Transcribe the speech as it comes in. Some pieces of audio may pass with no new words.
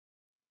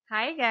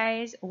Hi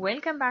guys,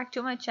 welcome back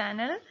to my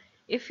channel.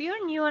 If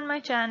you're new on my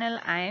channel,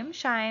 I am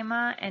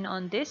Shaima, and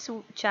on this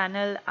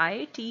channel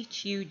I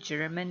teach you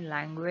German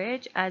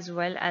language as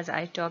well as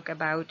I talk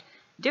about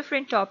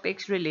different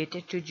topics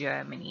related to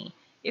Germany.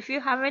 If you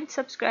haven't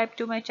subscribed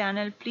to my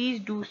channel, please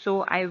do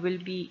so. I will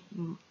be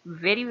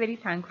very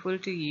thankful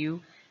to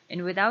you.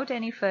 And without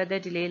any further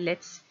delay,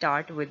 let's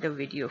start with the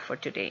video for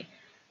today.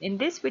 In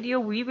this video,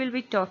 we will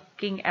be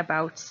talking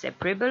about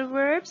separable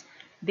verbs.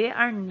 They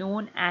are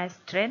known as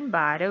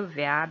Trennbare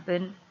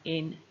Verben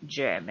in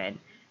German.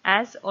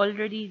 As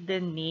already the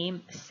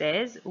name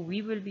says,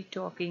 we will be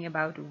talking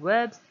about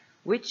verbs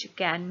which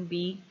can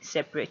be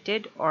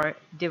separated or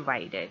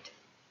divided.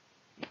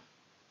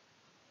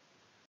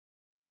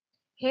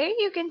 Here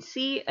you can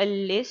see a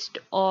list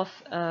of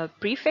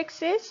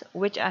prefixes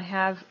which I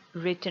have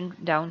written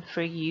down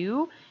for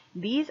you.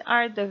 These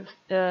are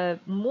the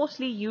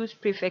mostly used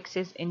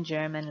prefixes in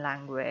German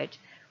language.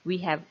 We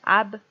have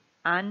ab,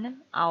 an,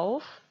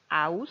 auf,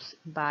 aus,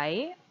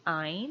 bei,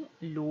 ein,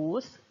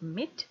 los,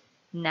 mit,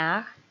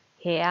 nach,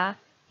 her,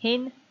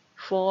 hin,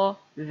 vor,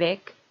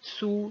 weg,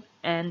 zu,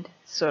 and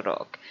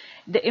zurück.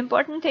 The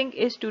important thing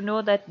is to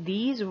know that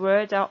these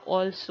words are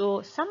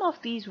also, some of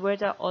these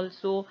words are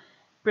also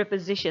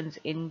prepositions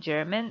in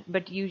German,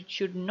 but you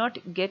should not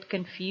get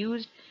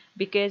confused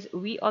because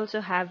we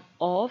also have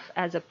of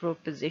as a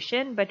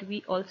preposition, but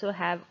we also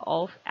have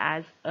of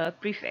as a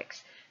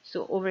prefix.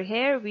 So over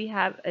here we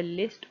have a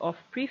list of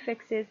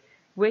prefixes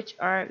which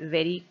are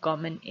very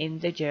common in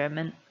the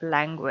German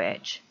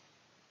language.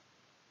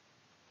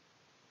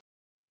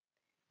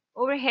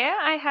 Over here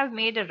I have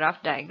made a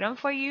rough diagram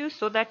for you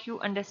so that you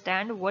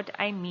understand what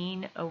I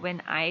mean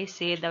when I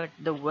say that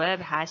the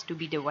verb has to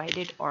be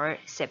divided or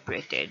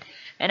separated.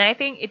 And I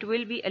think it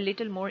will be a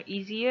little more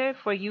easier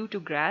for you to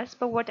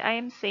grasp what I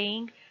am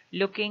saying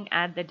looking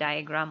at the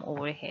diagram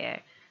over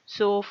here.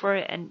 So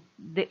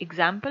the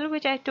example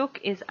which I took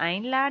is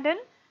einladen.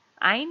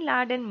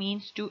 Einladen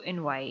means to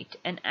invite,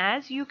 and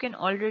as you can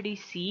already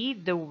see,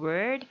 the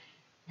word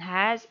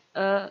has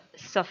a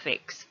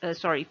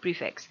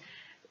prefix.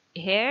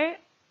 Here,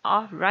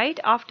 right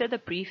after the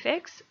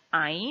prefix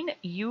ein,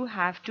 you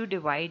have to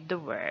divide the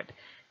verb.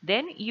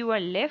 Then you are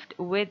left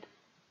with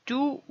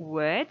two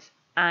words,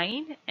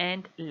 ein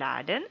and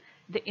laden.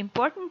 The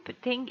important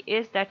thing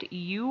is that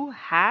you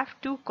have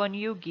to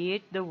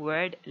conjugate the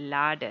word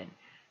laden.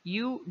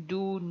 You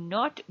do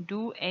not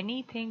do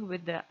anything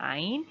with the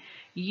ein.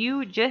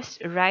 You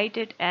just write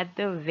it at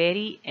the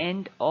very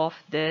end of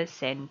the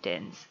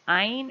sentence.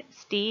 Ein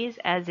stays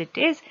as it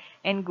is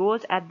and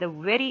goes at the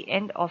very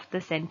end of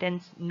the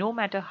sentence, no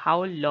matter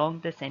how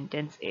long the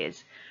sentence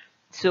is.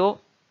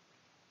 So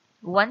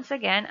once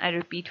again, I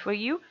repeat for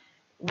you,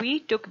 we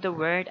took the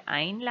word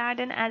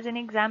einladen as an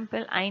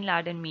example.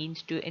 Einladen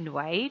means to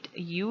invite.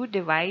 You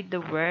divide the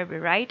verb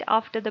right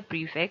after the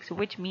prefix,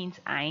 which means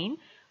ein,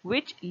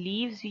 which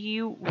leaves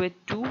you with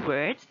two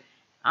words,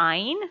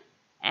 ein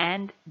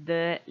and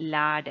the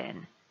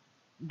laden.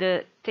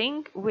 The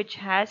thing which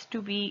has to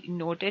be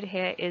noted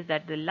here is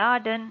that the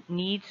laden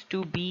needs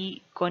to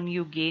be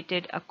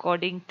conjugated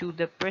according to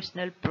the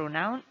personal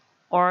pronoun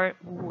or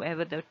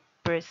whoever the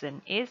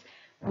person is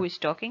who is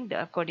talking,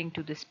 according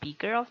to the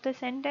speaker of the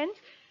sentence.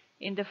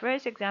 In the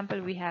first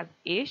example, we have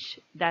ich,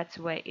 that's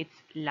why it's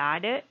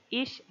lade.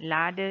 Ich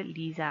lade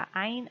Lisa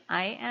ein.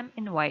 I am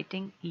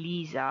inviting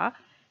Lisa.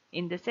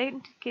 In the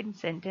second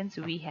sentence,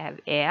 we have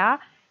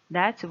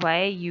that's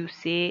why you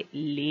say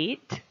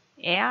lädt.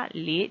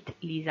 Lädt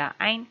Lisa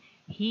ein.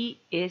 He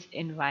is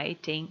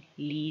inviting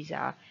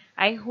Lisa.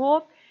 I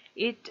hope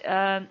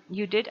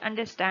you did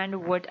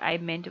understand what I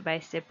meant by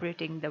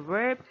separating the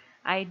verb.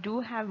 I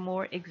do have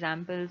more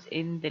examples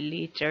in the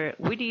later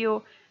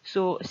video,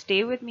 so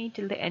stay with me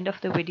till the end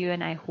of the video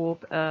and I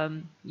hope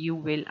you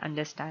will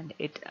understand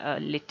it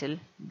a little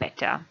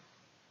better.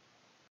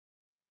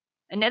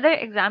 Another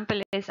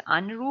example is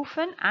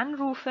anrufen.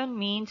 Anrufen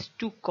means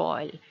to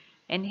call,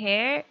 and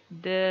here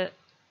the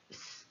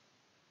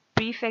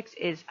prefix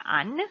is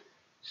an,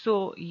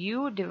 so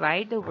you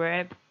divide the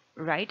verb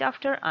right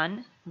after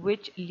an,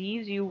 which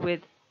leaves you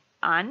with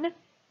an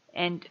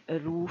and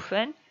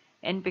rufen.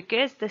 And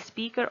because the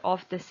speaker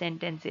of the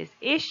sentence is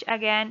ich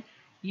again,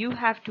 you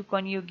have to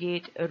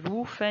conjugate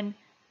rufen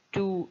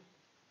to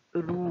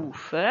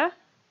rufe.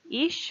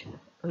 Ich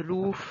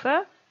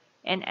rufe,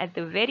 and at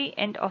the very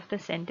end of the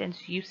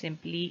sentence you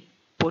simply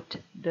put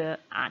the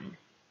an.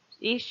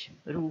 Ich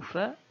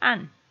rufe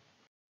an.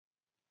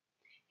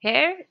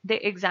 Here,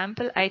 the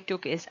example I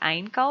took is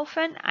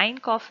einkaufen.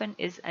 Einkaufen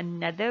is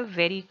another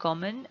very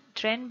common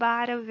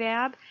Trennbare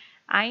verb.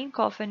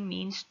 Einkaufen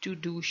means to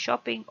do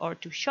shopping or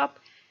to shop.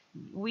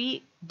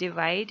 We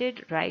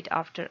divided right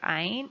after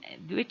ein,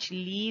 which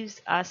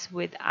leaves us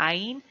with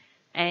ein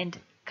and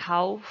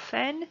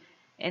kaufen.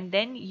 And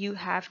then you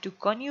have to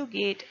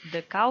conjugate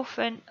the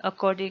kaufen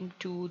according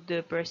to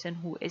the person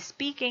who is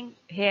speaking.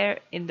 Here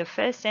in the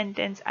first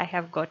sentence, I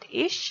have got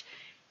ich.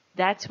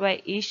 That's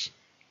why ich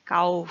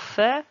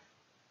kaufe,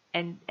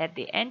 and at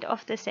the end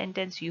of the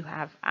sentence you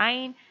have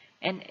ein.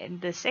 And in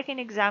the second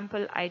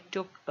example, I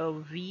took a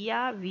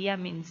wir. Wir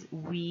means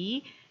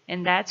we,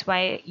 and that's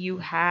why you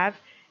have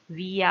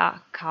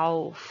wir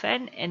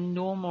kaufen and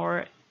no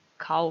more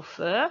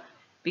kaufe,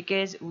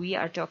 because we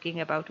are talking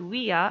about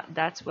wir.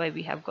 That's why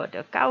we have got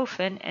a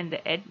kaufen, and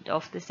the end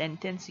of the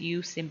sentence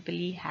you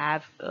simply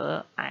have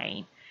a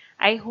ein.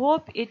 I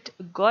hope it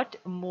got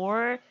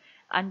more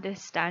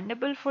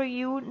understandable for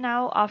you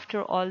now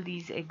after all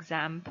these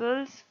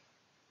examples.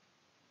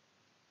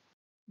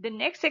 The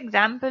next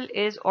example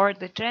is, or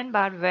the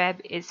Trennbare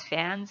verb is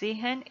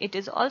Fernsehen. It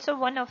is also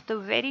one of the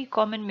very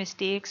common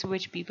mistakes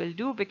which people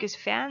do, because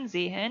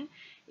Fernsehen,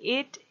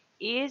 it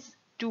is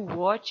to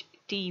watch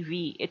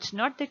TV. It's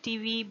not the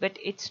TV, but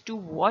it's to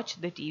watch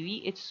the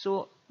TV. It's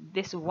so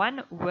this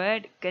one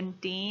word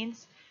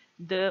contains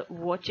the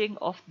watching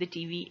of the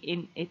TV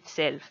in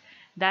itself.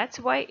 That's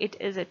why it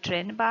is a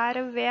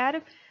Trennbare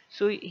verb.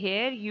 So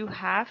here you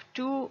have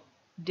to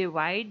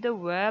divide the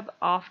verb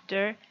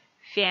after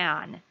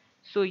fern.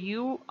 So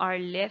you are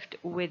left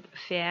with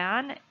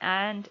fern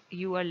and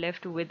you are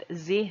left with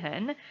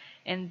sehen.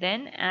 And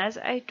then, as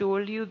I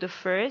told you, the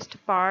first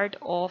part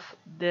of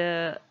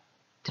the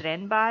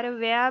trennbare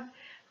verb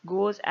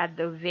goes at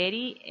the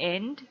very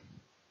end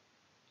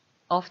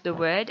of the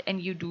word,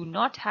 and you do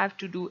not have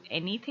to do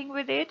anything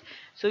with it.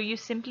 So you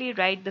simply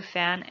write the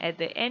fan at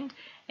the end,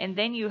 and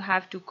then you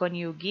have to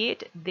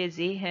conjugate the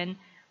sehen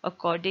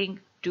according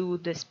to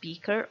the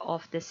speaker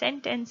of the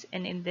sentence.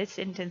 And in this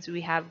sentence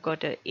we have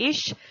got a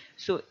ich.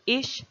 So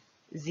ich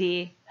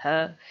sehe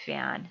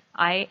fern.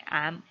 I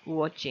am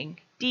watching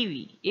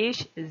TV.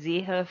 Ich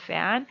sehe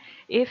fern.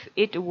 If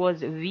it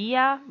was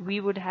wir,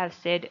 we would have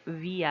said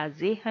wir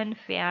sehen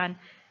fern,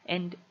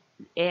 and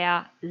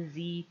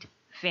sieht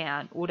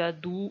fern oder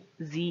du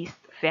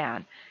siehst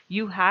fern.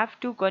 You have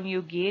to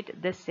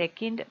conjugate the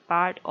second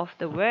part of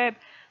the verb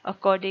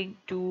according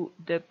to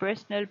the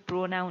personal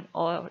pronoun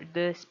or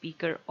the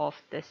speaker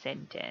of the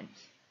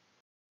sentence.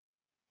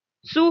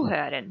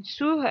 Zuhören.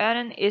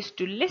 Zuhören is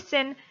to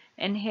listen,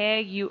 and here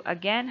you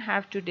again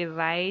have to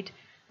divide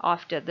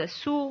after the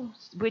su,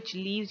 which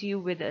leaves you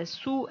with a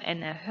su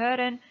and a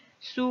hören.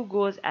 Su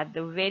goes at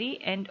the very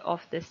end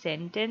of the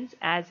sentence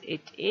as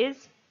it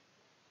is,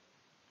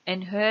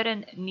 and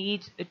hören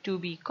needs to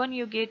be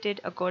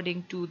conjugated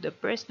according to the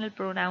personal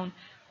pronoun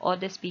or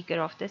the speaker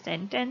of the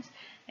sentence,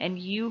 and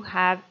you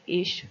have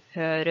ich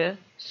höre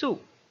zu.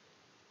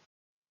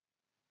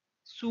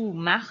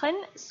 Zumachen.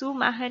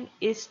 Zumachen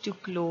is to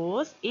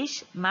close.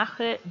 Ich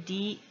mache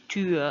die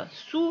Tür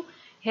zu.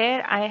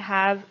 Here I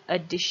have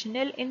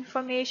additional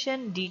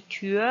information. Die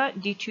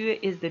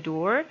Tür is the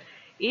door.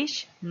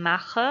 Ich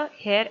mache,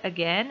 here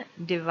again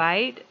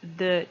divide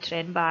the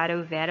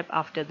trennbare verb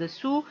after the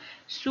zu.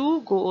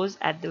 Zu goes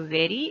at the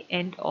very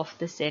end of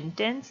the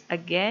sentence.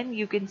 Again,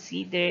 you can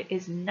see there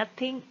is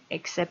nothing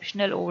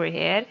exceptional over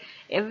here.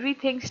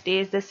 Everything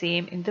stays the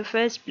same. In the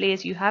first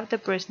place, you have the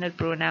personal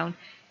pronoun.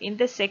 In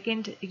the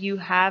second, you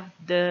have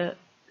the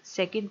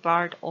second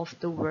part of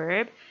the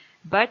verb,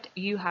 but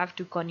you have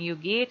to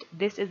conjugate.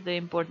 This is the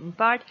important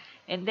part,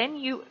 and then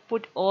you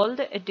put all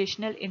the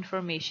additional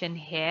information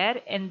here.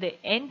 And the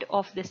end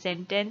of the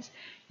sentence,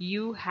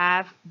 you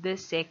have the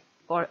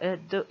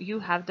you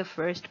have the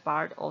first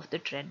part of the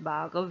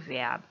Trennbare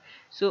verb.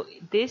 So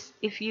this,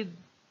 if you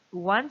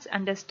once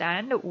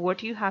understand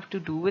what you have to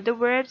do with the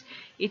verbs,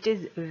 it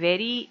is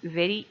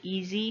very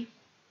easy,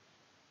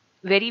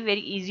 very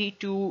easy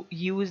to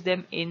use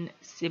them in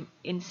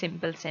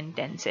simple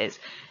sentences.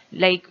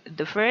 Like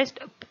the first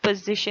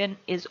position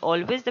is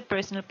always the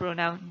personal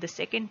pronoun, the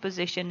second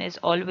position is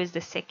always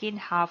the second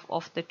half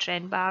of the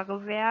Trennbare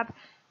verb,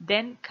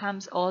 then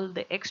comes all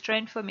the extra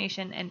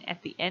information, and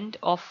at the end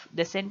of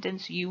the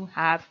sentence you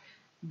have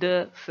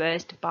the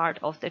first part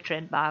of the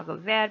Trennbare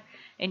verb,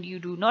 and you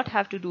do not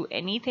have to do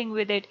anything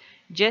with it,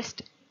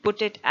 just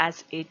put it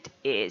as it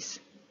is.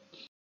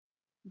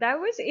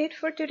 That was it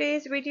for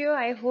today's video.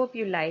 I hope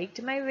you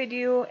liked my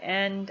video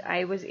and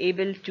I was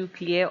able to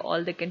clear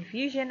all the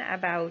confusion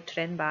about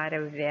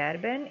Trennbare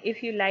Verben.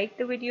 If you liked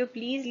the video,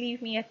 please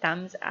leave me a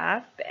thumbs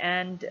up,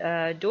 and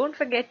don't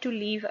forget to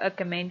leave a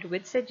comment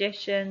with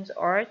suggestions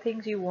or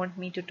things you want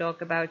me to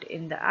talk about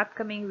in the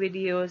upcoming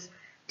videos.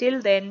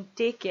 Till then,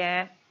 take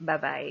care. Bye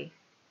bye.